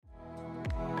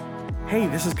Hey,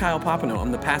 this is Kyle Popino.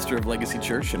 I'm the pastor of Legacy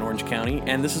Church in Orange County,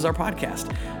 and this is our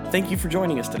podcast. Thank you for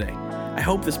joining us today. I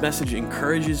hope this message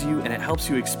encourages you and it helps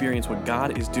you experience what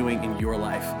God is doing in your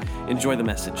life. Enjoy the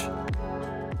message.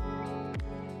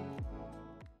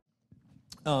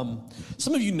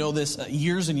 Some of you know this,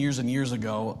 years and years and years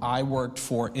ago, I worked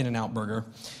for In-N-Out Burger,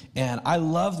 and I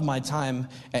loved my time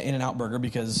at In-N-Out Burger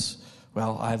because,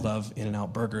 well, I love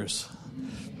In-N-Out Burgers.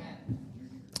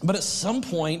 But at some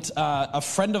point, a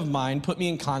friend of mine put me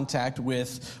in contact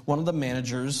with one of the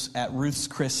managers at Ruth's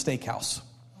Chris Steakhouse.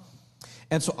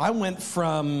 And so I went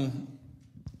from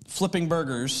flipping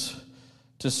burgers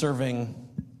to serving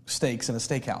steaks in a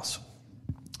steakhouse.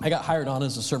 I got hired on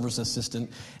as a server's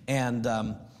assistant, and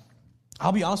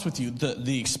I'll be honest with you,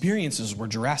 the experiences were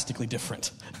drastically different.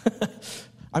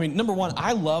 I mean, number one,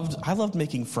 I loved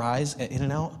making fries at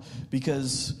In-N-Out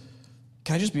because,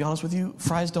 can I just be honest with you,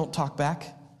 fries don't talk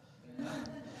back.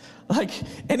 Like,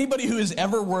 anybody who has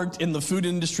ever worked in the food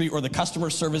industry or the customer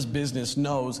service business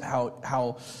knows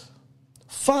how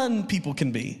fun people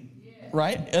can be,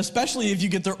 right? Especially if you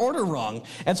get their order wrong.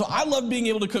 And so I love being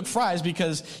able to cook fries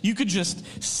because you could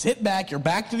just sit back, your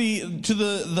back to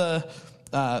the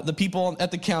people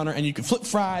at the counter, and you could flip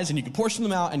fries and you could portion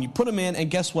them out and you put them in,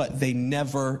 and guess what? They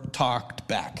never talked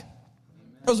back.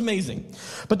 It was amazing.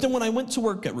 But then when I went to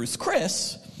work at Ruth's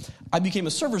Chris, I became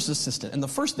a server's assistant, and the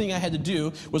first thing I had to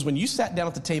do was when you sat down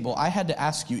at the table, I had to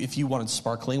ask you if you wanted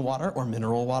sparkling water or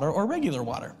mineral water or regular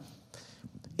water.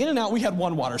 In-N-Out, we had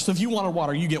one water, so if you wanted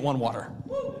water, you get one water.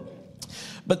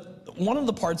 But one of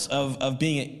the parts of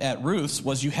being at Ruth's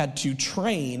was you had to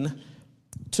train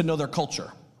to know their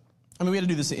culture. I mean, we had to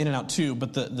do this at In-N-Out too,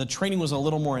 but the training was a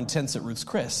little more intense at Ruth's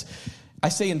Chris. I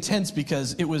say intense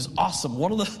because it was awesome.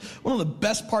 One of the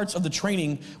best parts of the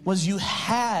training was you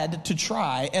had to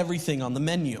try everything on the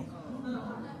menu.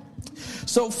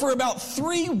 So for about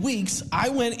 3 weeks, I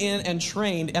went in and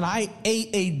trained, and I ate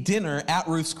a dinner at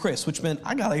Ruth's Chris, which meant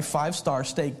I got a 5-star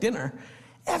steak dinner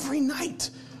every night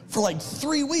for like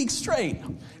 3 weeks straight.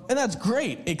 And that's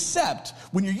great, except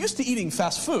when you're used to eating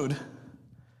fast food,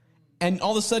 and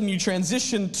all of a sudden you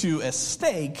transition to a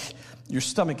steak, your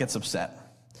stomach gets upset.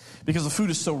 Because the food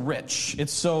is so rich.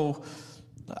 It's so,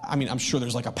 I mean, I'm sure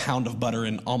there's like a pound of butter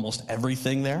in almost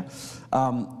everything there.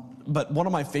 But one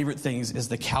of my favorite things is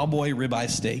the cowboy ribeye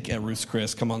steak at Ruth's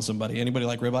Chris. Come on, somebody. Anybody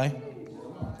like ribeye?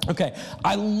 Okay.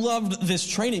 I loved this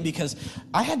training because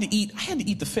I had to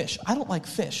eat the fish. I don't like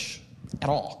fish at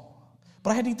all.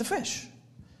 But I had to eat the fish.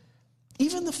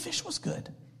 Even the fish was good.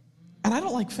 And I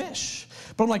don't like fish.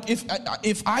 But I'm like,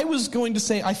 if I was going to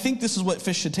say, I think this is what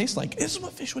fish should taste like, this is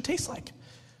what fish would taste like.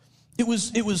 It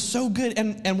was so good,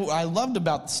 and what I loved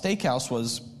about the steakhouse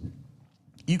was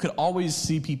you could always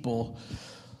see people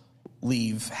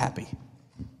leave happy.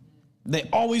 They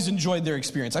always enjoyed their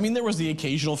experience. I mean, there was the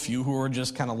occasional few who were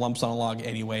just kind of lumps on a log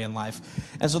anyway in life,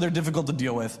 and so they're difficult to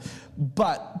deal with.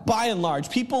 But by and large,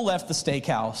 people left the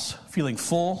steakhouse feeling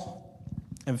full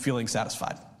and feeling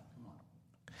satisfied.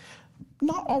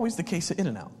 Not always the case at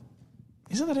In-N-Out.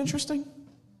 Isn't that interesting?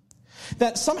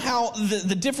 That somehow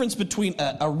the difference between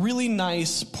a really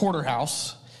nice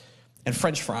porterhouse and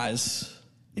French fries,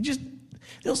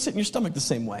 it'll sit in your stomach the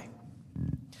same way.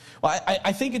 Well,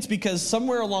 I think it's because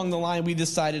somewhere along the line we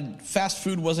decided fast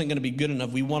food wasn't going to be good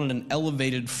enough. We wanted an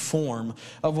elevated form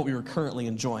of what we were currently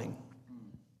enjoying.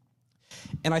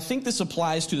 And I think this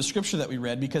applies to the scripture that we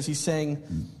read because he's saying,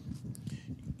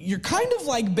 you're kind of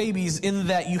like babies in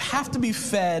that you have to be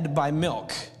fed by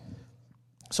milk.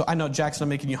 So I know, Jackson, I'm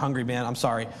making you hungry, man. I'm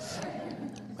sorry.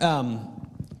 And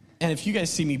if you guys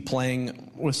see me playing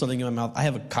with something in my mouth, I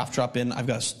have a cough drop in. I've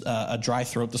got a dry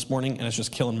throat this morning, and it's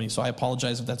just killing me. So I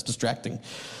apologize if that's distracting.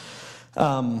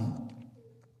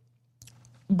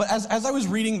 But as I was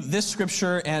reading this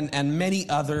scripture and many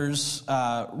others,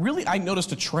 really I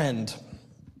noticed a trend.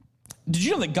 Did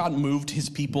you know that God moved his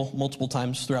people multiple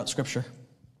times throughout scripture?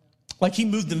 Like he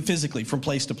moved them physically from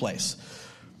place to place.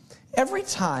 Every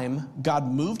time God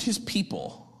moved his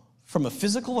people from a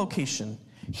physical location,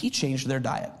 he changed their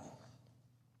diet.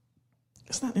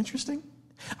 Isn't that interesting?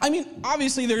 I mean,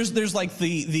 obviously there's like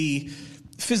the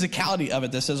physicality of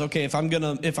it that says, okay, if I'm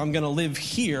gonna live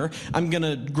here, I'm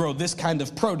gonna grow this kind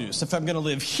of produce. If I'm gonna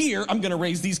live here, I'm gonna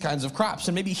raise these kinds of crops.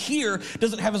 And maybe here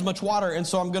doesn't have as much water, and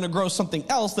so I'm gonna grow something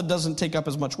else that doesn't take up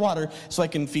as much water so I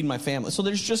can feed my family. So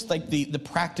there's just like the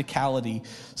practicality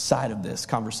side of this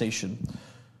conversation.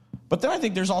 But then I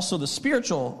think there's also the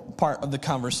spiritual part of the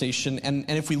conversation. And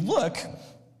if we look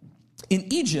in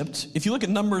Egypt, if you look at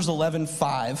Numbers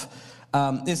 11:5,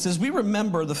 It says, we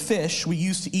remember the fish we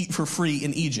used to eat for free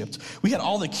in Egypt. We had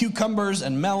all the cucumbers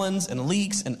and melons and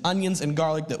leeks and onions and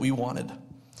garlic that we wanted.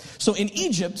 So in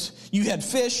Egypt, you had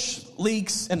fish,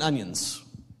 leeks, and onions.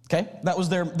 Okay? That was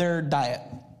their diet.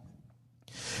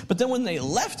 But then when they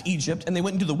left Egypt and they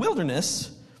went into the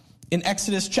wilderness, in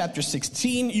Exodus chapter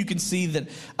 16, you can see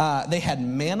that they had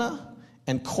manna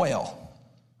and quail.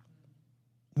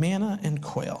 Manna and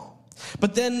quail.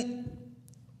 But then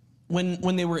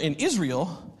when they were in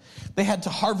Israel, they had to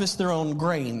harvest their own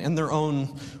grain and their own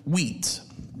wheat.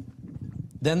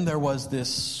 Then there was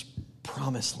this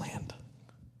promised land.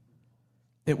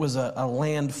 It was a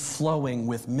land flowing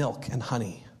with milk and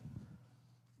honey,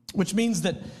 which means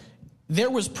that there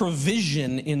was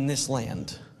provision in this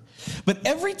land. But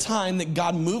every time that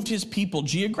God moved his people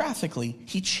geographically,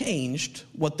 he changed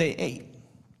what they ate.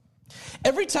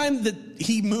 Every time that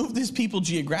he moved his people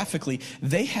geographically,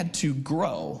 they had to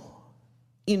grow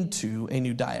into a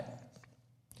new diet.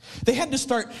 They had to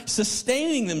start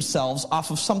sustaining themselves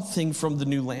off of something from the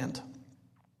new land.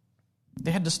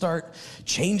 They had to start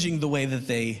changing the way that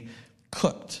they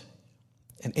cooked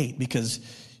and ate, because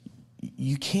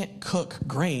you can't cook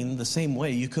grain the same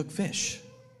way you cook fish.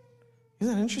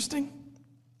 Isn't that interesting?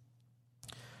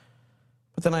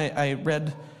 But then I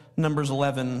read Numbers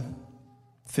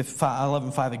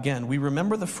 11:5 again. We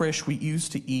remember the fish we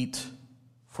used to eat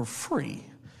for free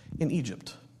in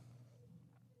Egypt.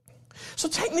 So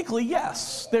technically,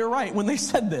 yes, they're right when they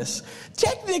said this.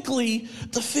 Technically,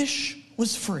 the fish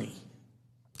was free.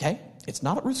 Okay? It's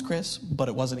not at Ruth's Chris, but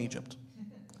it was in Egypt.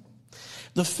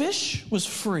 The fish was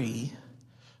free,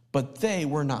 but they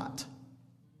were not.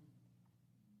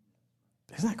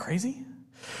 Isn't that crazy?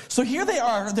 So here they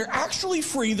are. They're actually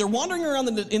free. They're wandering around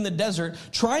in the desert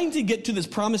trying to get to this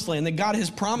promised land that God has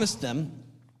promised them.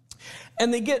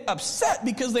 And they get upset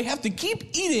because they have to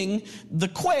keep eating the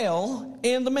quail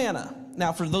and the manna.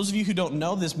 Now, for those of you who don't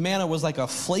know, this manna was like a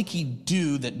flaky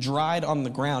dew that dried on the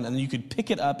ground, and you could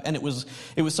pick it up, and it was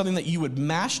something that you would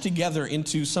mash together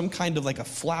into some kind of like a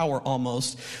flour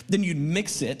almost. Then you'd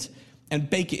mix it and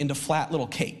bake it into flat little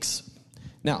cakes.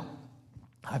 Now,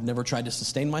 I've never tried to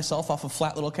sustain myself off of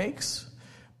flat little cakes,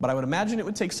 but I would imagine it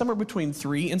would take somewhere between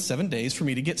 3 and 7 days for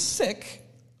me to get sick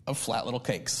of flat little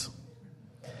cakes.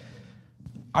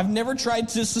 I've never tried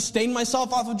to sustain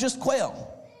myself off of just quail.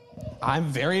 I'm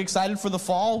very excited for the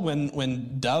fall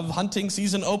when dove hunting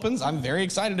season opens. I'm very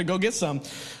excited to go get some.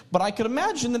 But I could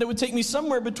imagine that it would take me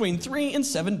somewhere between 3 and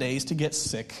 7 days to get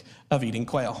sick of eating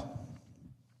quail.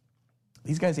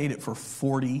 These guys ate it for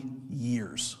 40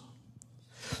 years.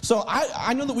 So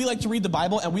I know that we like to read the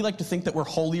Bible, and we like to think that we're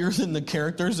holier than the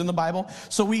characters in the Bible.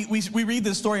 So we read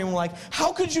this story, and we're like,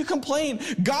 how could you complain?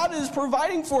 God is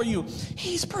providing for you.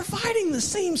 He's providing the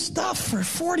same stuff for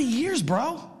 40 years,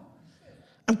 bro.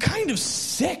 I'm kind of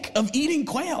sick of eating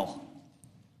quail.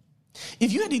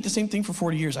 If you had to eat the same thing for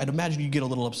 40 years, I'd imagine you'd get a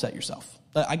little upset yourself.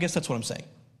 I guess that's what I'm saying.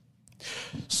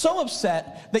 So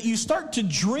upset that you start to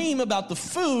dream about the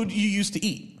food you used to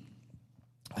eat.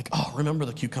 Like, oh, remember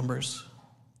the cucumbers?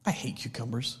 I hate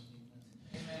cucumbers.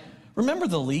 Remember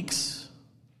the leeks?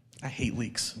 I hate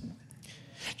leeks. Do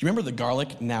you remember the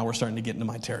garlic? Now we're starting to get into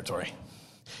my territory.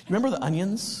 You remember the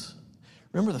onions?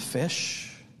 Remember the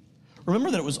fish?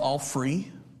 Remember that it was all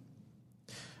free?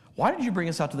 Why did you bring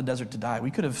us out to the desert to die?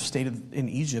 We could have stayed in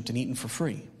Egypt and eaten for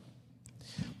free.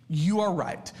 You are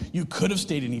right. You could have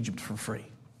stayed in Egypt for free.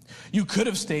 You could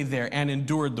have stayed there and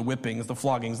endured the whippings, the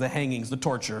floggings, the hangings, the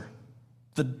torture,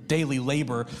 the daily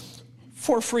labor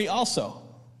for free also.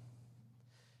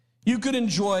 You could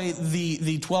enjoy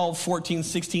the 12, 14,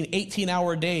 16,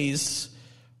 18-hour days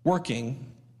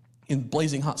working in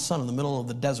blazing hot sun in the middle of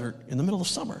the desert in the middle of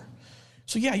summer.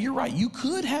 So yeah, you're right. You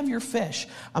could have your fish.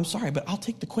 I'm sorry, but I'll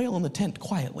take the quail in the tent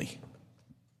quietly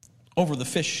over the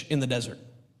fish in the desert.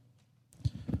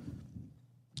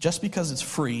 Just because it's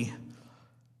free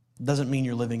doesn't mean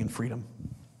you're living in freedom.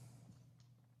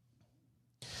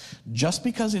 Just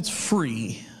because it's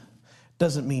free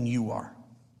doesn't mean you are.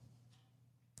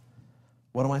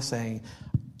 What am I saying?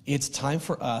 It's time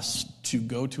for us to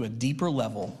go to a deeper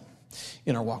level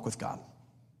in our walk with God.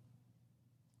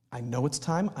 I know it's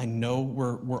time. I know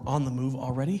we're on the move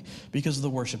already because of the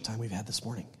worship time we've had this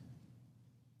morning.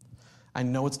 I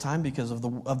know it's time because of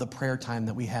the prayer time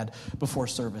that we had before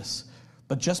service.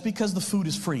 But just because the food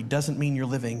is free doesn't mean you're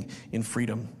living in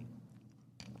freedom.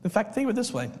 In fact, think of it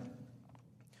this way.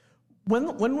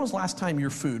 When was the last time your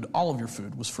food, all of your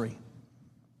food, was free?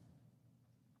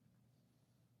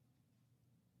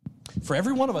 For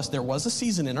every one of us, there was a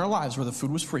season in our lives where the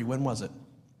food was free. When was it?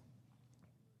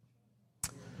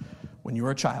 When you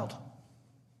were a child.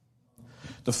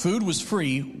 The food was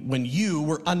free when you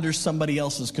were under somebody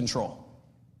else's control.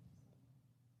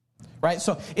 Right?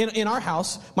 So in our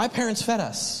house, my parents fed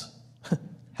us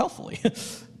healthfully.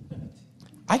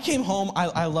 I came home,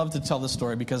 I love to tell this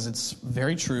story because it's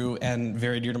very true and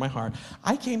very dear to my heart.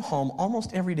 I came home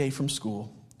almost every day from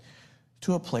school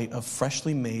to a plate of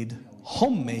freshly made,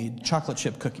 homemade chocolate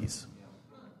chip cookies.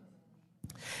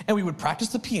 And we would practice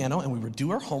the piano, and we would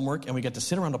do our homework, and we got to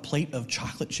sit around a plate of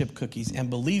chocolate chip cookies. And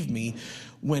believe me,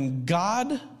 when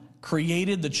God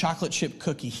created the chocolate chip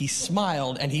cookie, he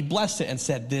smiled, and he blessed it and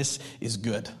said, "This is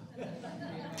good."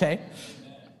 Okay?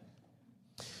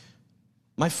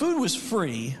 My food was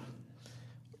free.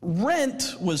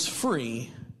 Rent was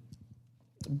free,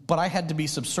 but I had to be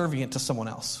subservient to someone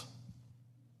else.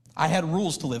 I had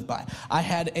rules to live by. I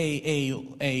had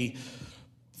a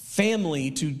family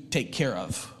to take care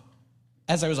of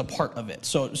as I was a part of it.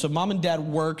 So mom and dad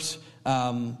worked,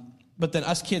 but then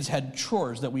us kids had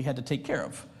chores that we had to take care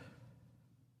of.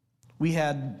 We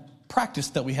had practice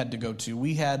that we had to go to.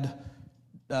 We had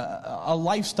a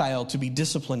lifestyle to be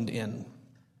disciplined in.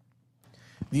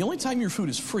 The only time your food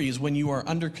is free is when you are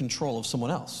under control of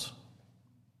someone else.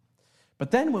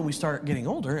 But then when we start getting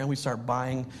older and we start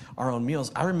buying our own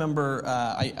meals, I remember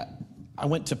I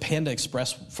went to Panda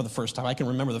Express for the first time. I can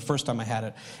remember the first time I had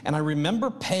it. And I remember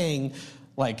paying,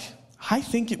 I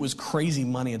think it was crazy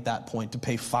money at that point to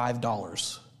pay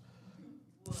 $5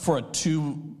 for a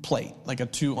 2-plate, like a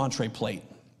 2-entree plate.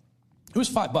 It was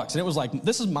 $5, and it was like,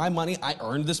 this is my money. I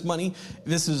earned this money.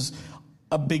 This is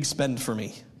a big spend for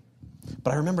me.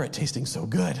 But I remember it tasting so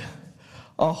good.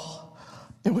 Oh,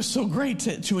 it was so great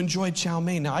to enjoy chow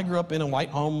mein. Now, I grew up in a white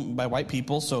home by white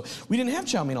people, so we didn't have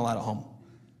chow mein a lot at home.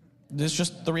 It's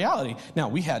just the reality. Now,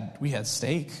 we had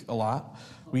steak a lot.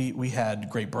 We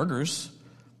had great burgers.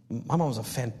 My mom was a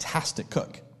fantastic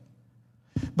cook.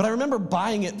 But I remember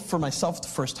buying it for myself the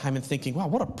first time and thinking, wow,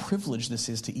 what a privilege this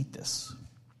is to eat this.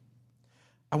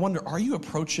 I wonder, are you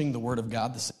approaching the Word of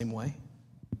God the same way?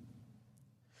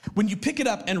 When you pick it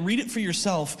up and read it for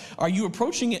yourself, are you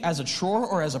approaching it as a chore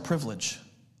or as a privilege?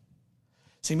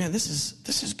 Say, man, this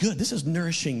is good. This is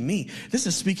nourishing me. This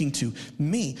is speaking to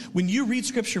me. When you read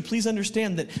Scripture, please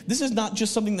understand that this is not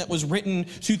just something that was written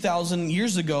 2,000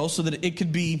 years ago so that it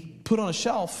could be put on a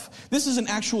shelf. This is an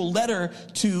actual letter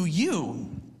to you.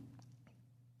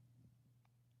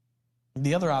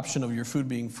 The other option of your food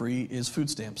being free is food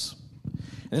stamps.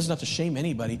 And this is not to shame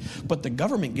anybody, but the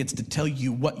government gets to tell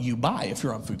you what you buy if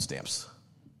you're on food stamps.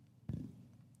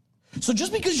 So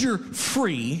just because you're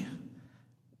free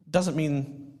doesn't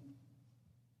mean,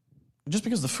 just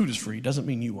because the food is free doesn't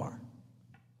mean you are.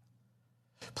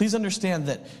 Please understand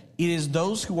that it is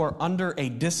those who are under a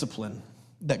discipline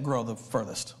that grow the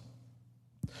furthest.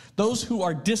 Those who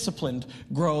are disciplined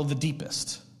grow the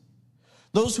deepest.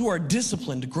 Those who are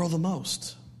disciplined grow the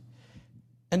most.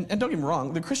 And don't get me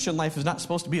wrong, the Christian life is not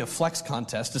supposed to be a flex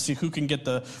contest to see who can get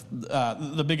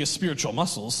the biggest spiritual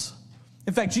muscles.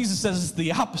 In fact, Jesus says it's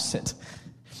the opposite.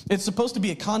 It's supposed to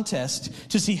be a contest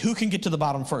to see who can get to the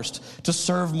bottom first, to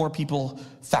serve more people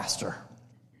faster,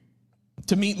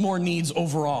 to meet more needs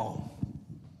overall.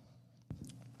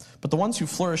 But the ones who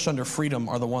flourish under freedom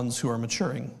are the ones who are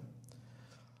maturing.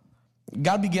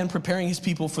 God began preparing his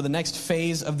people for the next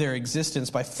phase of their existence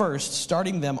by first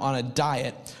starting them on a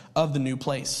diet of the new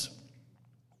place.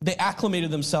 They acclimated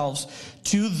themselves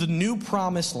to the new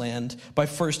promised land by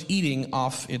first eating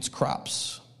off its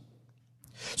crops.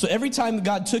 So every time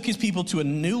God took his people to a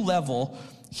new level,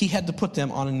 he had to put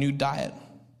them on a new diet.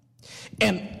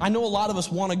 And I know a lot of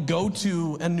us want to go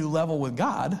to a new level with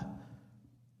God,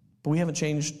 but we haven't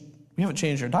changed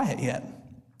our diet yet.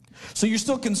 So you're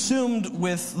still consumed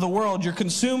with the world, you're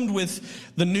consumed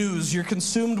with the news, you're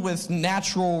consumed with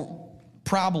natural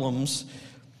problems,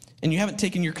 and you haven't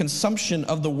taken your consumption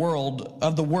of the word,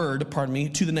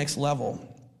 to the next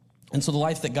level. And so the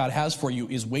life that God has for you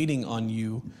is waiting on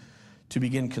you to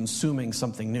begin consuming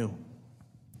something new.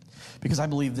 Because I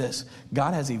believe this,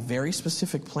 God has a very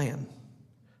specific plan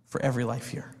for every life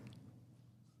here.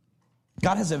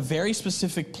 God has a very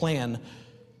specific plan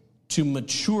to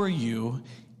mature you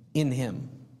in him.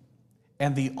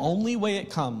 And the only way it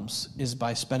comes is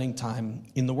by spending time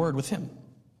in the Word with him.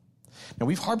 Now,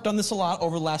 we've harped on this a lot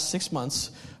over the last 6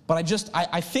 months, but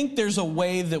I think there's a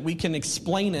way that we can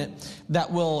explain it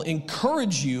that will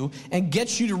encourage you and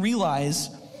get you to realize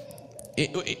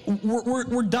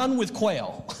we're done with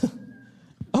quail,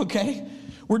 okay?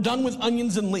 We're done with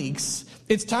onions and leeks.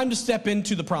 It's time to step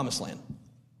into the promised land.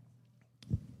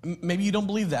 Maybe you don't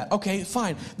believe that. Okay,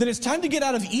 fine. Then it's time to get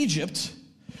out of Egypt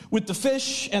with the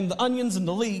fish and the onions and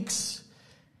the leeks.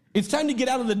 It's time to get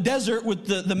out of the desert with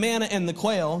the manna and the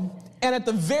quail. And at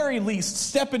the very least,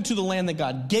 step into the land that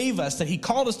God gave us, that he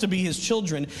called us to be his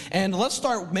children. And let's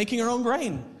start making our own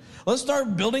grain. Let's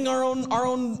start building our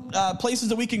own places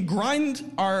that we can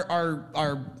grind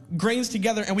our grains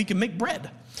together and we can make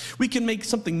bread. We can make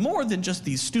something more than just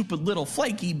these stupid little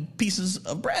flaky pieces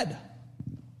of bread.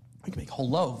 We can make whole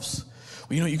loaves.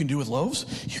 Well, you know what you can do with loaves?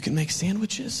 You can make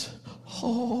sandwiches.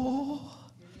 Oh.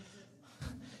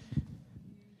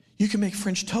 You can make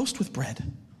French toast with bread.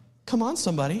 Come on,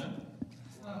 somebody.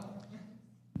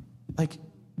 Like,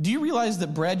 do you realize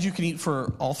that bread you can eat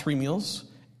for all 3 meals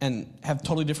and have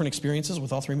totally different experiences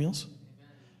with all 3 meals?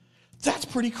 That's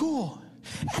pretty cool.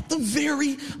 At the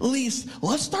very least,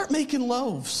 let's start making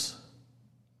loaves.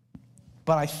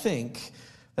 But I think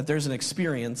that there's an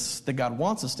experience that God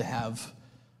wants us to have,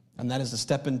 and that is to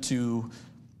step into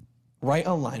right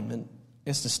alignment,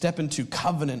 is to step into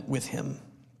covenant with him.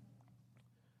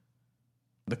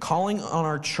 The calling on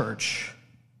our church,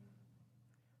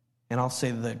 and I'll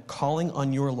say the calling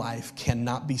on your life,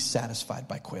 cannot be satisfied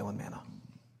by quail and manna.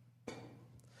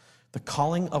 The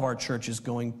calling of our church is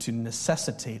going to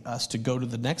necessitate us to go to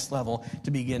the next level,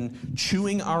 to begin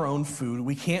chewing our own food.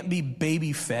 We can't be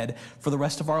baby fed for the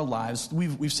rest of our lives.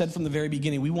 We've said from the very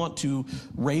beginning, we want to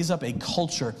raise up a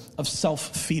culture of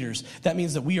self-feeders. That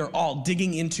means that we are all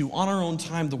digging into, on our own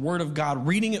time, the Word of God,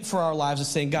 reading it for our lives and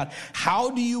saying, God,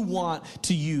 how do you want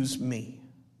to use me?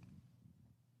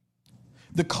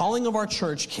 The calling of our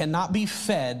church cannot be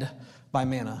fed by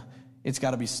manna. It's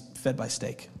got to be fed by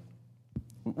steak.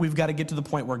 We've got to get to the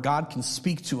point where God can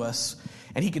speak to us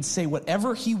and he can say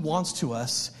whatever he wants to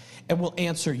us and we'll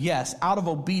answer yes out of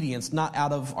obedience, not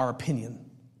out of our opinion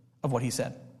of what he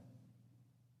said.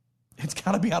 It's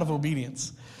got to be out of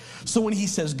obedience. So when he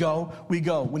says go, we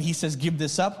go. When he says give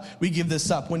this up, we give this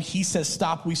up. When he says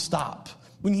stop, we stop.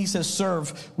 When he says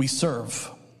serve, we serve.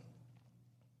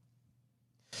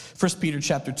 1 Peter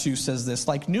chapter 2 says this,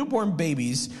 like newborn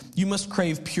babies, you must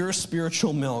crave pure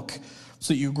spiritual milk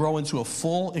so that you grow into a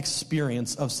full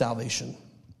experience of salvation.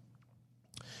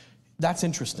 That's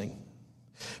interesting.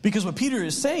 Because what Peter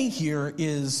is saying here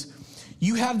is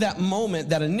you have that moment,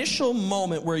 that initial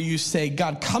moment where you say,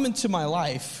 God, come into my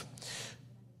life.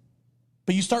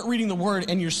 But you start reading the word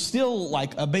and you're still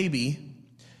like a baby.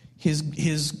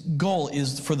 His goal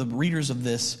is for the readers of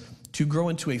this to grow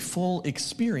into a full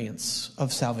experience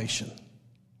of salvation.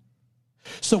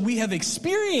 So we have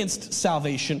experienced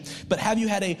salvation, but have you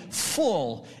had a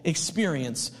full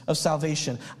experience of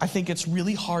salvation? I think it's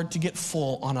really hard to get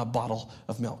full on a bottle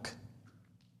of milk.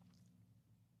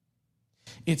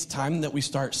 It's time that we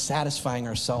start satisfying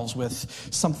ourselves with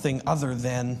something other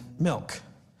than milk.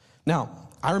 Now,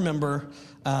 I remember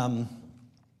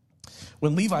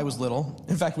when Levi was little,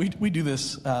 in fact, we do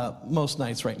this most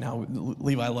nights right now.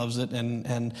 Levi loves it,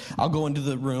 and I'll go into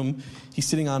the room. He's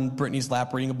sitting on Brittany's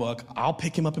lap reading a book. I'll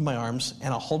pick him up in my arms,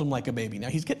 and I'll hold him like a baby. Now,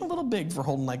 he's getting a little big for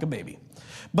holding like a baby,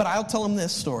 but I'll tell him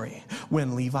this story.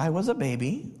 When Levi was a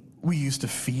baby, we used to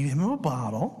feed him a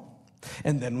bottle,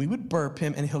 and then we would burp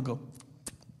him, and he'll go,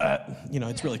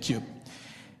 it's really cute.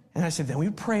 And I said, then we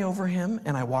would pray over him,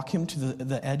 and I walk him to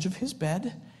the edge of his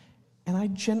bed, and I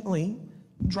gently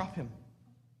drop him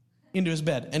into his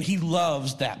bed. And he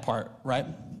loves that part, right?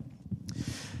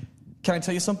 Can I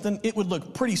tell you something? It would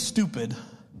look pretty stupid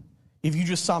if you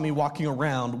just saw me walking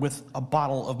around with a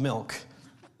bottle of milk,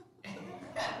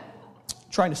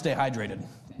 trying to stay hydrated,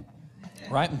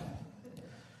 right?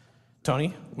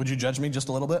 Tony, would you judge me just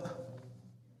a little bit?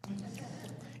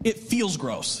 It feels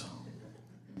gross.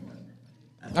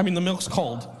 I mean, the milk's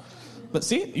cold, but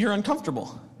see, you're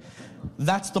uncomfortable.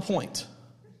 That's the point.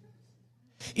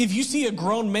 If you see a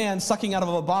grown man sucking out of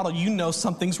a bottle, you know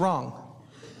something's wrong.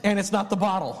 And it's not the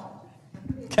bottle.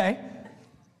 Okay?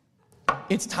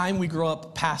 It's time we grow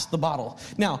up past the bottle.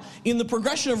 Now, in the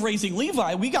progression of raising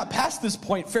Levi, we got past this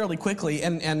point fairly quickly.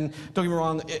 And don't get me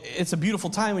wrong, it's a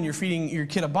beautiful time when you're feeding your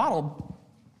kid a bottle.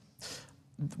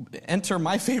 Enter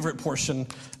my favorite portion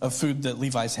of food that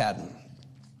Levi's had.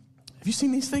 Have you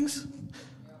seen these things?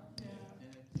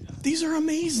 These are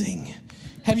amazing.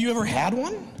 Have you ever had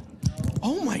one?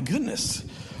 Oh my goodness.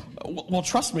 Well,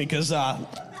 trust me, because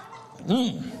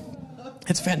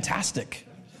it's fantastic.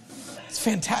 It's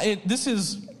fantastic. This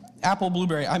is apple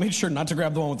blueberry. I made sure not to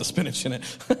grab the one with the spinach in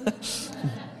it.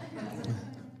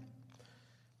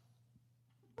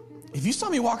 If you saw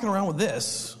me walking around with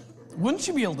this, wouldn't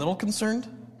you be a little concerned?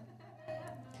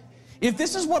 If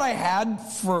this is what I had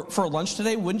for lunch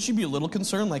today, wouldn't you be a little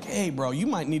concerned? Like, hey, bro, you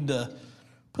might need to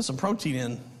put some protein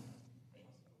in.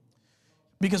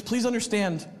 Because please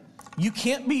understand, you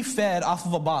can't be fed off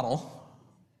of a bottle,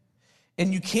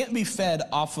 and you can't be fed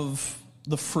off of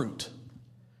the fruit.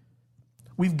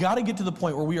 We've got to get to the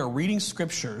point where we are reading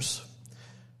scriptures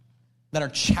that are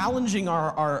challenging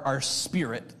our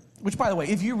spirit which, by the way,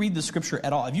 if you read the scripture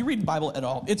at all, if you read the Bible at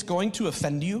all, it's going to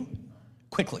offend you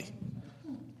quickly.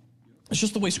 It's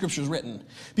just the way scripture is written,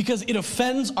 because it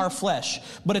offends our flesh.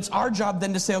 But it's our job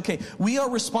then to say, okay, we are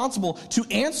responsible to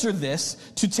answer this,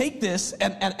 to take this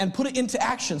and put it into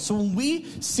action. So when we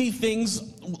see things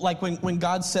like when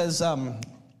God says,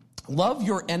 love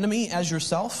your enemy as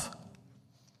yourself,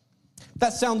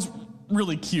 that sounds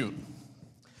really cute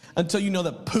until you know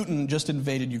that Putin just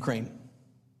invaded Ukraine.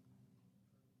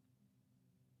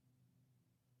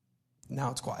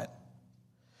 Now it's quiet.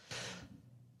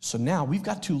 So now we've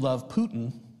got to love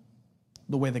Putin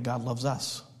the way that God loves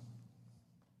us.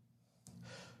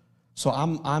 So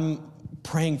I'm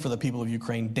praying for the people of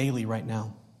Ukraine daily right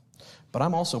now, but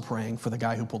I'm also praying for the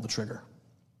guy who pulled the trigger.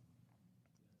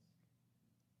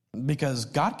 Because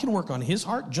God can work on his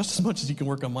heart just as much as he can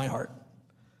work on my heart.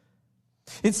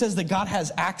 It says that God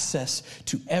has access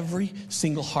to every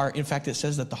single heart. In fact, it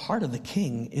says that the heart of the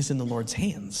king is in the Lord's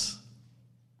hands.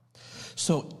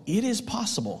 So it is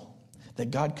possible that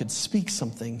God could speak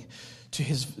something to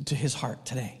his heart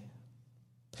today.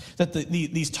 That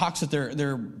these talks that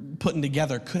they're putting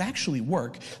together could actually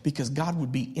work because God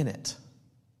would be in it.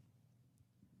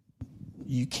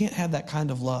 You can't have that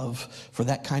kind of love for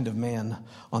that kind of man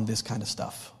on this kind of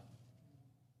stuff.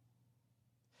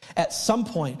 At some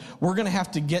point, we're going to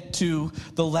have to get to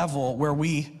the level where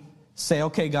we say,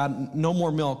 okay, God, no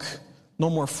more milk, no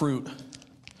more fruit.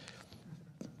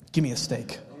 Give me a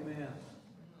steak. Amen.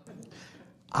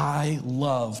 I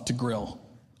love to grill.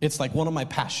 It's like one of my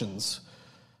passions.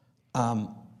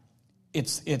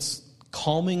 It's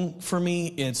calming for me.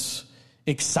 It's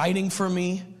exciting for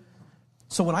me.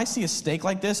 So when I see a steak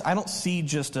like this, I don't see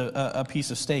just a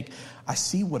piece of steak. I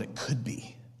see what it could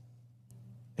be.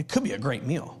 It could be a great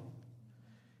meal.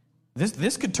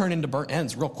 This could turn into burnt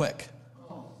ends real quick.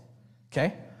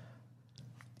 Okay?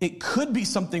 It could be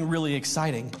something really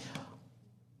exciting.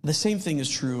 The same thing is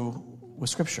true with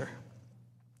Scripture.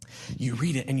 You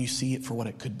read it and you see it for what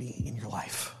it could be in your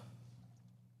life.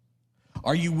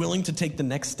 Are you willing to take the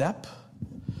next step?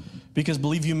 Because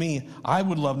believe you me, I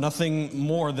would love nothing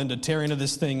more than to tear into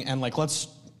this thing and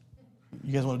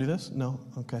you guys want to do this? No?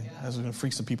 Okay. I was going to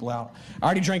freak some people out. I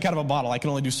already drank out of a bottle. I can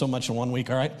only do so much in 1 week,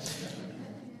 all right?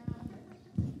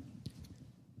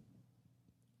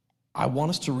 I want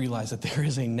us to realize that there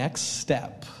is a next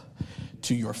step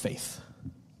to your faith.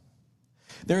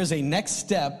 There is a next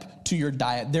step to your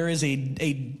diet. There is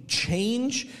a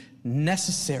change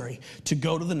necessary to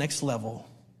go to the next level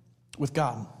with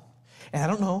God. And I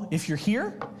don't know, if you're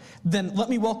here, then let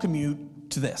me welcome you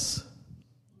to this.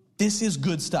 This is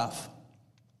good stuff.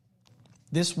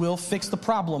 This will fix the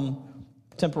problem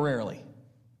temporarily.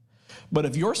 But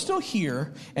if you're still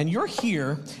here, and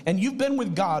you've been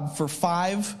with God for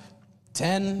 5,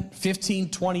 10, 15,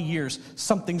 20 years,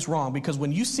 something's wrong. Because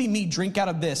when you see me drink out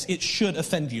of this, it should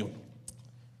offend you.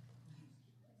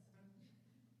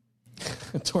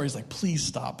 Tori's like, please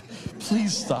stop.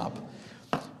 Please stop.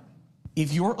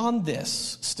 If you're on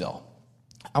this still,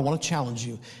 I want to challenge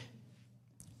you.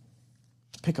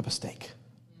 Pick up a steak.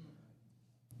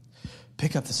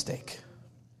 Pick up the steak.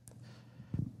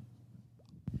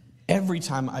 Every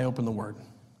time I open the Word,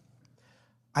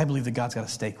 I believe that God's got a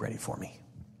steak ready for me.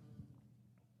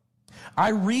 I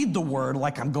read the Word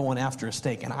like I'm going after a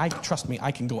steak, and trust me,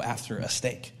 I can go after a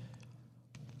steak.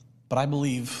 But I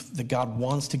believe that God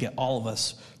wants to get all of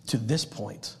us to this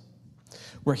point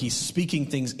where He's speaking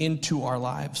things into our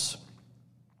lives.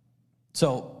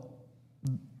 So,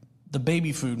 the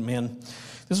baby food, man,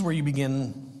 this is where you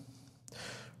begin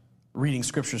reading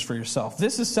scriptures for yourself.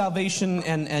 This is salvation,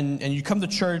 and you come to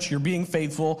church, you're being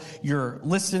faithful, you're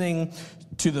listening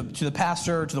to the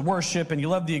pastor, to the worship, and you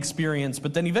love the experience,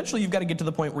 but then eventually you've got to get to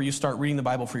the point where you start reading the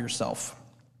Bible for yourself.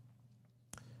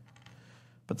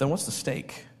 But then what's the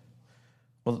stake?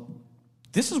 Well,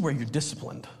 this is where you're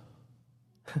disciplined.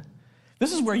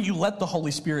 This is where you let the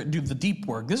Holy Spirit do the deep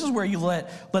work. This is where you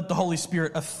let the Holy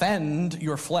Spirit offend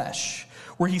your flesh,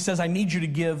 where He says, I need you to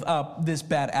give up this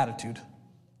bad attitude.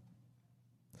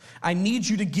 I need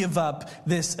you to give up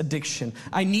this addiction.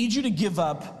 I need you to give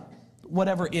up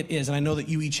whatever it is. And I know that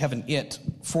you each have an it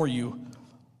for you.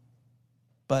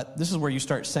 But this is where you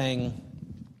start saying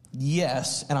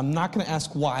yes, and I'm not going to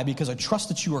ask why, because I trust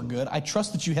that you are good. I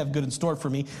trust that you have good in store for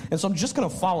me. And so I'm just going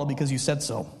to follow because you said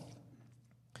so.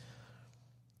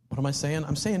 What am I saying?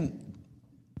 I'm saying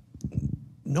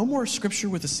no more scripture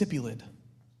with a sippy lid.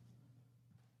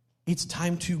 It's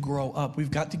time to grow up.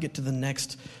 We've got to get to the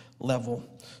next level.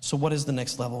 So what is the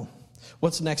next level?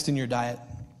 What's next in your diet?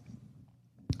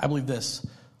 I believe this.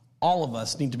 All of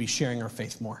us need to be sharing our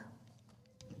faith more.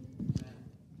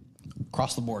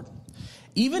 Across the board.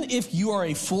 Even if you are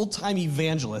a full-time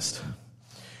evangelist,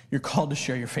 you're called to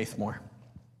share your faith more.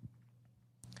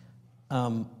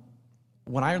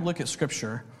 When I look at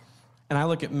Scripture, and I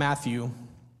look at Matthew,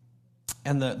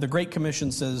 and the Great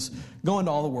Commission says, go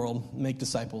into all the world, make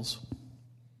disciples,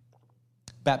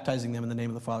 baptizing them in the name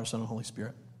of the Father, Son, and Holy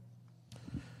Spirit.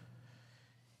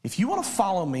 If you want to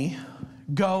follow me,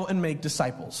 go and make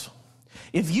disciples.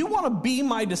 If you want to be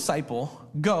my disciple,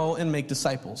 go and make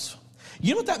disciples.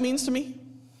 You know what that means to me?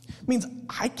 It means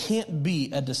I can't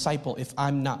be a disciple if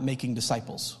I'm not making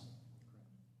disciples.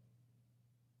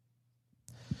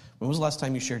 When was the last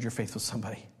time you shared your faith with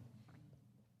somebody?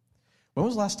 When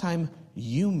was the last time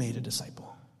you made a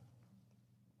disciple?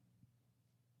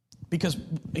 Because,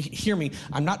 hear me,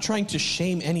 I'm not trying to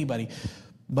shame anybody,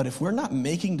 but if we're not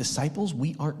making disciples,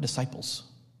 we aren't disciples.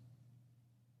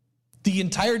 The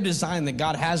entire design that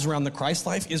God has around the Christ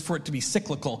life is for it to be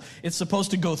cyclical. It's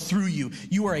supposed to go through you.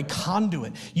 You are a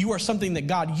conduit. You are something that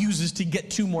God uses to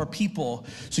get to more people.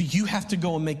 So you have to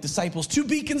go and make disciples to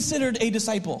be considered a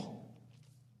disciple.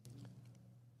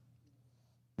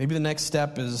 Maybe the next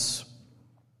step is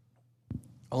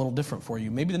a little different for you.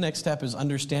 Maybe the next step is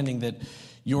understanding that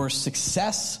your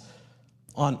success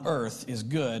on earth is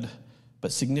good,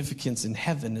 but significance in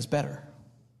heaven is better.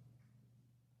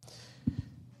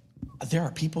 There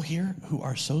are people here who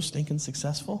are so stinking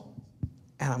successful,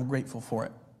 and I'm grateful for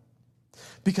it.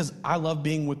 Because I love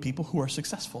being with people who are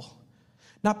successful.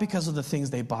 Not because of the things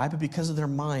they buy, but because of their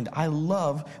mind. I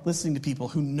love listening to people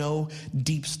who know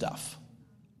deep stuff.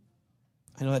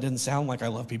 I know that didn't sound like I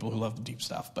love people who love the deep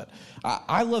stuff, but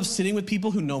I love sitting with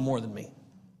people who know more than me.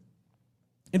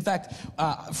 In fact,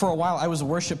 for a while I was a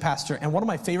worship pastor, and one of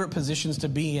my favorite positions to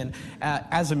be in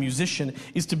as a musician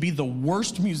is to be the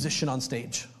worst musician on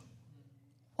stage.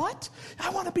 What?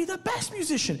 I want to be the best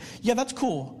musician. Yeah, that's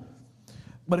cool.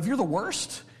 But if you're the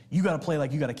worst, you got to play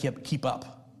like you got to keep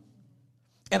up.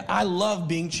 And I love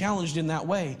being challenged in that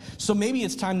way. So maybe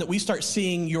it's time that we start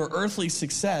seeing your earthly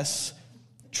success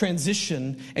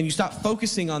transition, and you stop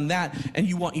focusing on that, and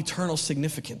you want eternal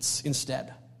significance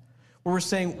instead. Where we're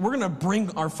saying, we're going to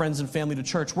bring our friends and family to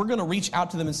church. We're going to reach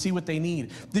out to them and see what they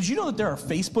need. Did you know that there are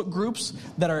Facebook groups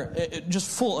that are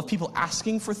just full of people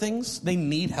asking for things? They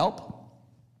need help.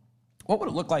 What would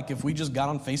it look like if we just got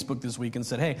on Facebook this week and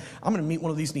said, hey, I'm going to meet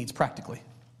one of these needs practically?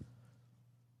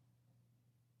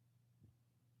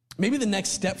 Maybe the next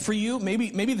step for you,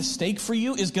 maybe the stake for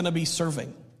you is going to be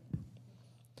serving.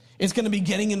 It's going to be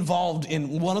getting involved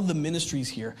in one of the ministries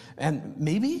here. And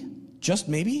maybe, just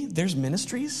maybe, there's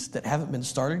ministries that haven't been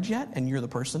started yet, and you're the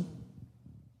person.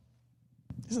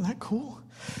 Isn't that cool?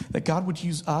 That God would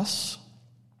use us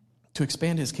to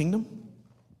expand his kingdom?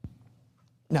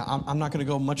 Now, I'm not going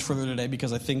to go much further today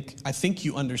because I think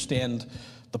you understand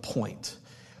the point.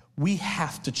 We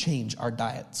have to change our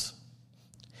diets.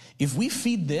 If we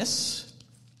feed this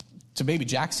to baby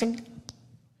Jackson,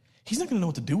 he's not going to know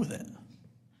what to do with it.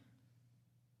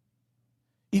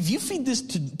 If you feed this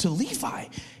to Levi,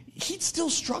 he'd still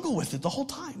struggle with it the whole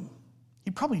time.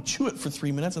 He'd probably chew it for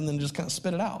 3 minutes and then just kind of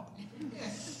spit it out.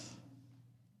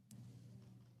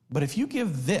 But if you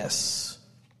give this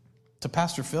to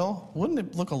Pastor Phil, wouldn't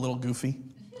it look a little goofy?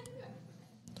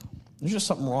 There's just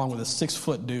something wrong with a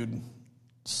 6-foot dude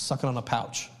sucking on a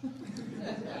pouch.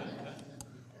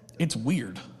 It's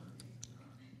weird.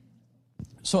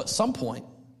 So at some point,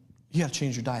 you got to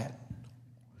change your diet.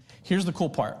 Here's the cool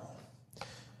part.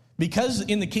 Because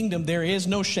in the kingdom there is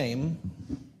no shame,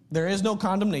 there is no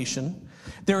condemnation,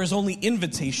 there is only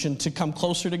invitation to come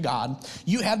closer to God.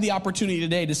 You have the opportunity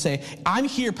today to say, I'm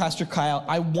here, Pastor Kyle,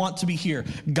 I want to be here.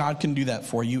 God can do that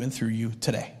for you and through you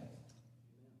today.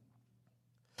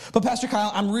 But Pastor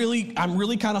Kyle, I'm really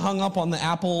kind of hung up on the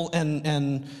apple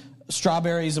and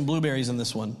strawberries and blueberries in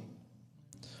this one.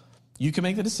 You can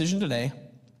make the decision today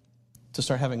to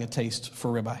start having a taste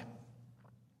for ribeye.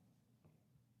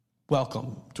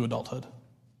 Welcome to adulthood.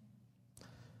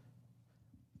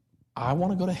 I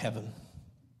want to go to heaven.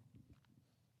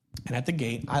 And at the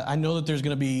gate, I know that there's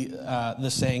going to be the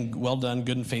saying, well done,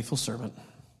 good and faithful servant.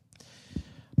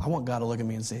 I want God to look at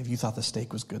me and say, if you thought the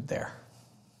steak was good there,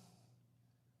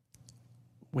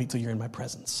 wait till you're in my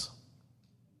presence.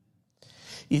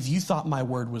 If you thought my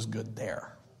word was good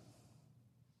there,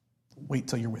 wait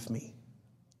till you're with me.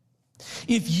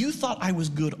 If you thought I was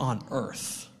good on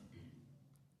earth,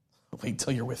 wait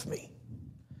till you're with me.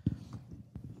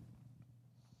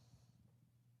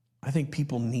 I think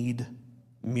people need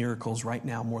miracles right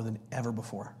now more than ever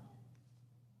before.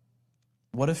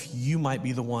 What if you might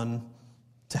be the one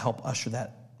to help usher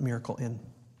that miracle in?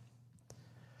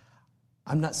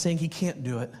 I'm not saying he can't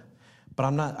do it, But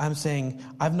I'm saying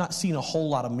I've not seen a whole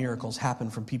lot of miracles happen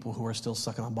from people who are still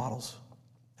sucking on bottles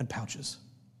and pouches.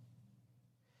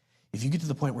 If you get to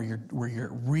the point where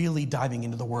you're really diving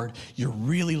into the Word, you're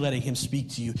really letting Him speak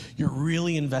to you, you're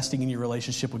really investing in your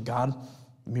relationship with God,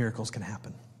 miracles can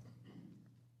happen.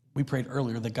 We prayed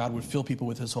earlier that God would fill people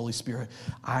with His Holy Spirit.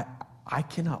 I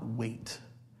cannot wait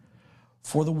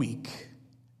for the week,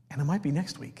 and it might be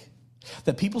next week,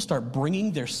 that people start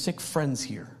bringing their sick friends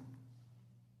here.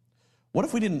 What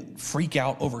if we didn't freak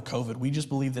out over COVID? We just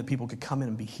believed that people could come in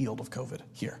and be healed of COVID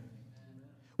here.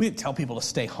 We didn't tell people to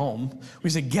stay home. We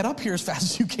said, get up here as fast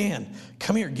as you can.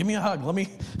 Come here, give me a hug. Let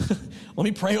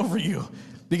me pray over you.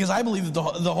 Because I believe that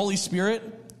the Holy Spirit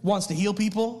wants to heal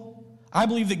people. I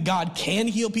believe that God can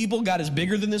heal people. God is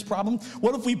bigger than this problem.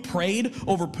 What if we prayed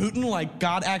over Putin like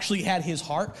God actually had his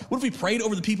heart? What if we prayed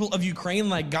over the people of Ukraine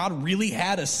like God really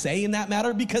had a say in that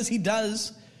matter? Because He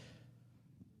does.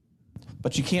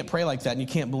 But you can't pray like that, and you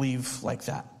can't believe like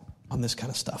that on this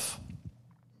kind of stuff.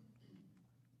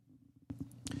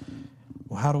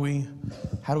 Well, how do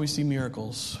we see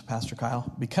miracles, Pastor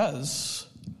Kyle? Because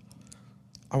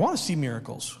I want to see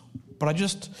miracles, but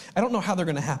I don't know how they're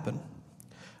going to happen.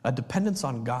 A dependence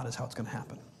on God is how it's going to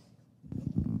happen.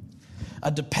 A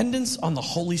dependence on the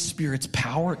Holy Spirit's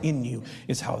power in you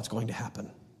is how it's going to happen.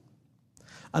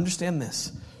 Understand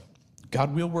this.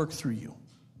 God will work through you.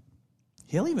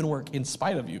 He'll even work in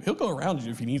spite of you. He'll go around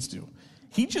you if He needs to.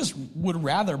 He just would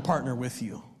rather partner with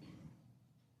you.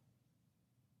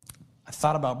 I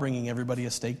thought about bringing everybody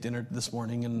a steak dinner this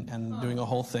morning and doing a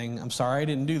whole thing. I'm sorry I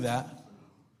didn't do that,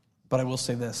 but I will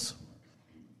say this.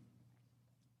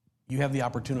 You have the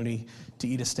opportunity to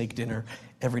eat a steak dinner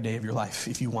every day of your life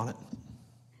if you want it.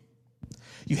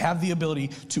 You have the ability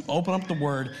to open up the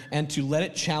Word and to let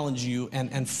it challenge you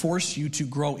and force you to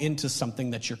grow into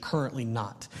something that you're currently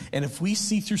not. And if we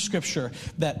see through Scripture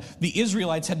that the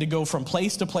Israelites had to go from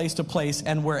place to place to place,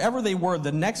 and wherever they were,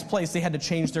 the next place they had to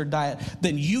change their diet,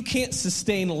 then you can't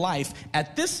sustain life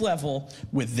at this level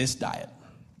with this diet.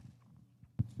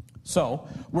 So,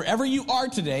 wherever you are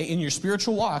today in your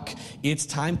spiritual walk, it's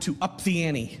time to up the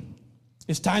ante.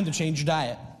 It's time to change your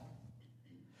diet.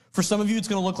 For some of you, it's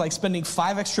going to look like spending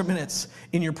 5 extra minutes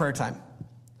in your prayer time.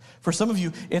 For some of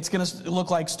you, it's going to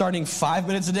look like starting 5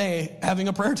 minutes a day having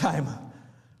a prayer time.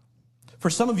 For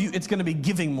some of you, it's going to be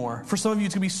giving more. For some of you,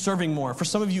 it's going to be serving more. For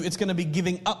some of you, it's going to be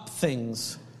giving up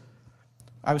things.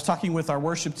 I was talking with our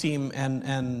worship team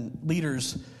and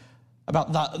leaders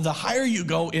about the higher you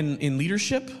go in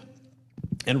leadership,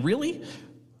 and really,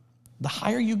 the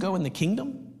higher you go in the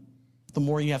kingdom, the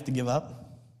more you have to give up.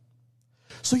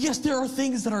 So yes, there are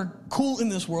things that are cool in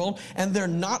this world, and they're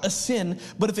not a sin,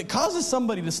 but if it causes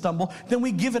somebody to stumble, then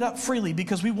we give it up freely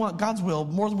because we want God's will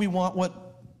more than we want what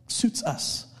suits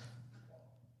us.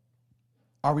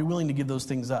 Are we willing to give those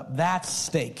things up? That's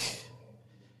steak.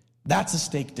 That's a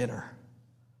steak dinner.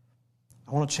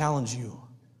 I want to challenge you.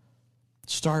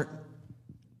 Start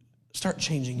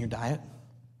changing your diet.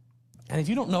 And if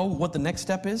you don't know what the next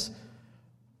step is,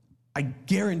 I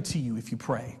guarantee you if you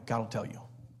pray, God will tell you.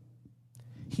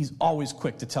 He's always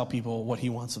quick to tell people what He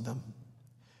wants of them.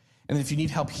 And if you need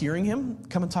help hearing Him,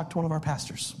 come and talk to one of our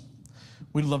pastors.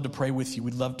 We'd love to pray with you.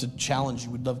 We'd love to challenge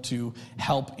you. We'd love to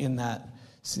help in that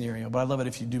scenario. But I'd love it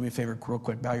if you do me a favor real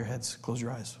quick. Bow your heads. Close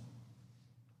your eyes.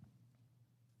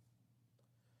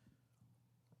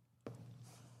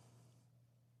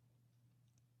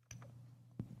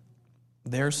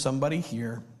 There's somebody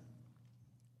here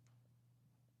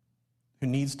who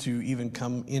needs to even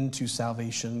come into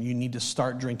salvation. You need to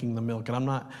start drinking the milk. And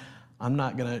I'm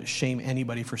not going to shame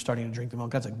anybody for starting to drink the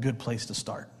milk. That's a good place to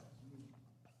start.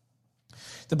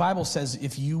 The Bible says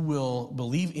if you will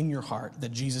believe in your heart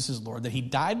that Jesus is Lord, that He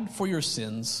died for your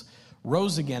sins,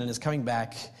 rose again, and is coming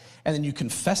back, and then you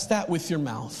confess that with your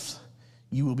mouth,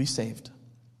 you will be saved.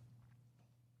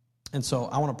 And so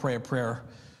I want to pray a prayer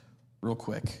real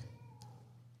quick,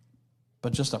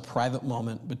 but just a private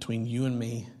moment between you and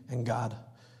me and God.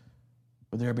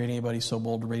 Would there be anybody so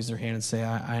bold to raise their hand and say,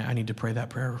 I need to pray that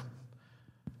prayer?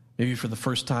 Maybe for the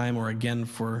first time or again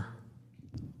for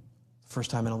the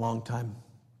first time in a long time.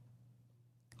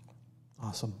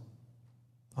 Awesome.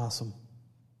 Awesome.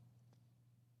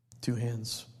 2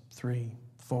 hands, 3,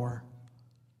 4.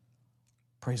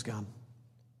 Praise God.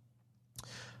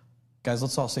 Guys,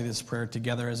 let's all say this prayer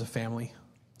together as a family.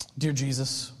 Dear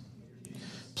Jesus,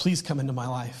 please come into my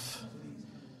life.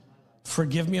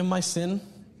 Forgive me of my sin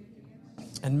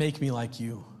and make me like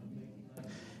you.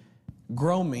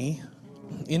 Grow me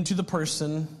into the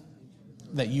person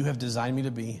that you have designed me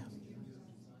to be,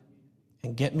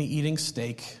 and get me eating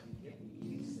steak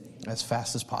as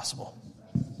fast as possible.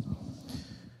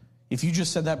 If you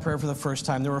just said that prayer for the first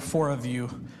time, there were 4 of you.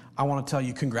 I want to tell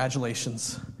you,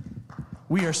 congratulations.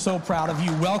 We are so proud of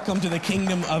you. Welcome to the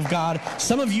kingdom of God.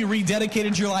 Some of you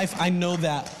rededicated your life. I know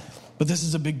that, but this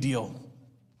is a big deal.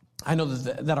 I know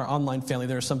that our online family,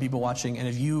 there are some people watching, and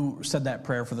if you said that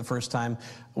prayer for the first time,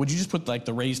 would you just put like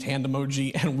the raised hand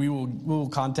emoji, and we will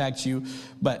contact you.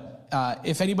 But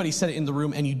if anybody said it in the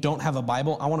room and you don't have a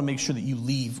Bible, I want to make sure that you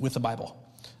leave with a Bible.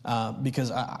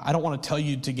 Because I don't want to tell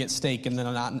you to get steak and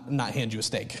then not hand you a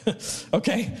steak.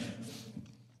 Okay?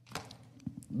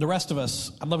 The rest of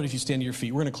us, I'd love it if you stand to your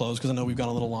feet. We're going to close because I know we've gone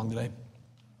a little long today.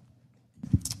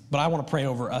 But I want to pray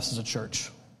over us as a church.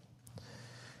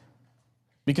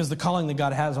 Because the calling that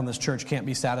God has on this church can't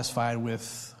be satisfied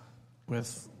with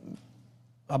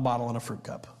a bottle and a fruit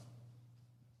cup.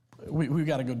 We've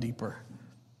got to go deeper.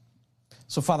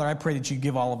 So, Father, I pray that you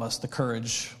give all of us the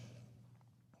courage.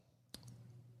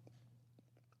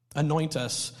 Anoint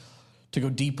us to go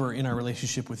deeper in our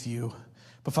relationship with you.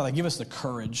 But, Father, give us the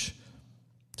courage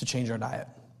to change our diet.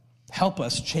 Help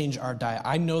us change our diet.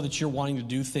 I know that you're wanting to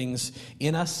do things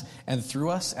in us and through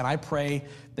us, and I pray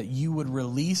that you would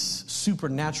release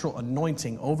supernatural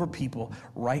anointing over people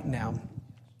right now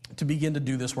to begin to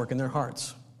do this work in their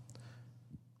hearts.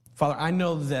 Father, I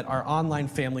know that our online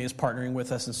family is partnering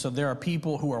with us, and so there are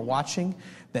people who are watching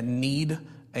that need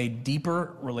a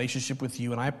deeper relationship with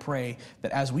you, and I pray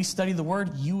that as we study the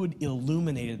Word, you would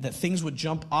illuminate it, that things would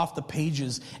jump off the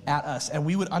pages at us, and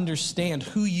we would understand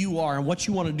who you are and what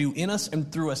you want to do in us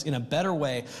and through us in a better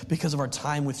way because of our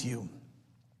time with you.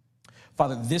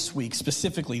 Father, this week,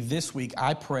 specifically this week,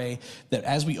 I pray that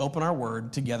as we open our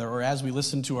Word together, or as we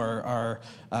listen to our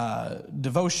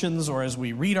devotions, or as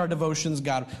we read our devotions,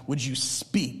 God, would you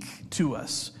speak to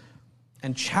us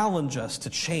and challenge us to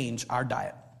change our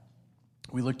diet?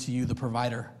 We look to you, the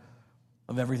provider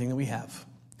of everything that we have,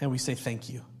 and we say thank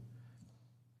you.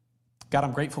 God,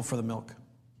 I'm grateful for the milk.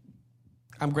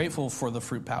 I'm grateful for the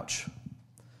fruit pouch.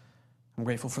 I'm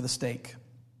grateful for the steak.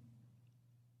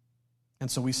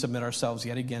 And so we submit ourselves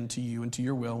yet again to you and to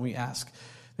your will, and we ask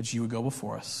that you would go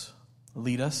before us,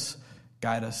 lead us,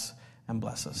 guide us, and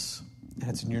bless us. And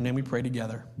it's in your name we pray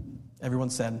together. Everyone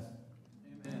said,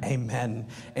 Amen.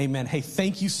 Amen. Hey,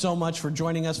 thank you so much for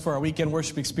joining us for our weekend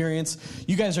worship experience.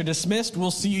 You guys are dismissed. We'll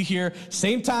see you here,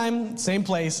 same time, same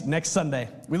place, next Sunday.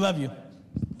 We love you.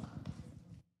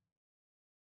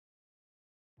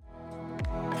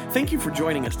 Thank you for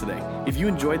joining us today. If you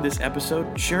enjoyed this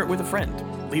episode, share it with a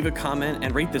friend. Leave a comment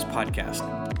and rate this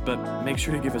podcast, but make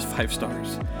sure to give us 5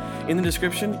 stars. In the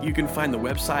description, you can find the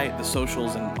website, the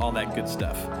socials, and all that good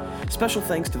stuff. Special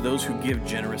thanks to those who give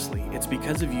generously. It's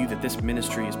because of you that this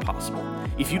ministry is possible.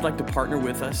 If you'd like to partner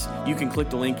with us, you can click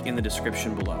the link in the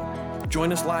description below.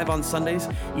 Join us live on Sundays,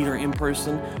 either in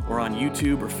person or on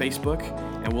YouTube or Facebook,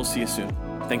 and we'll see you soon.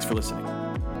 Thanks for listening.